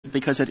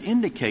because it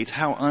indicates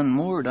how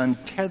unmoored,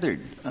 untethered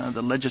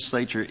the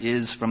legislature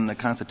is from the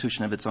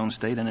constitution of its own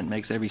state, and it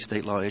makes every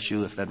state law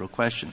issue a federal question.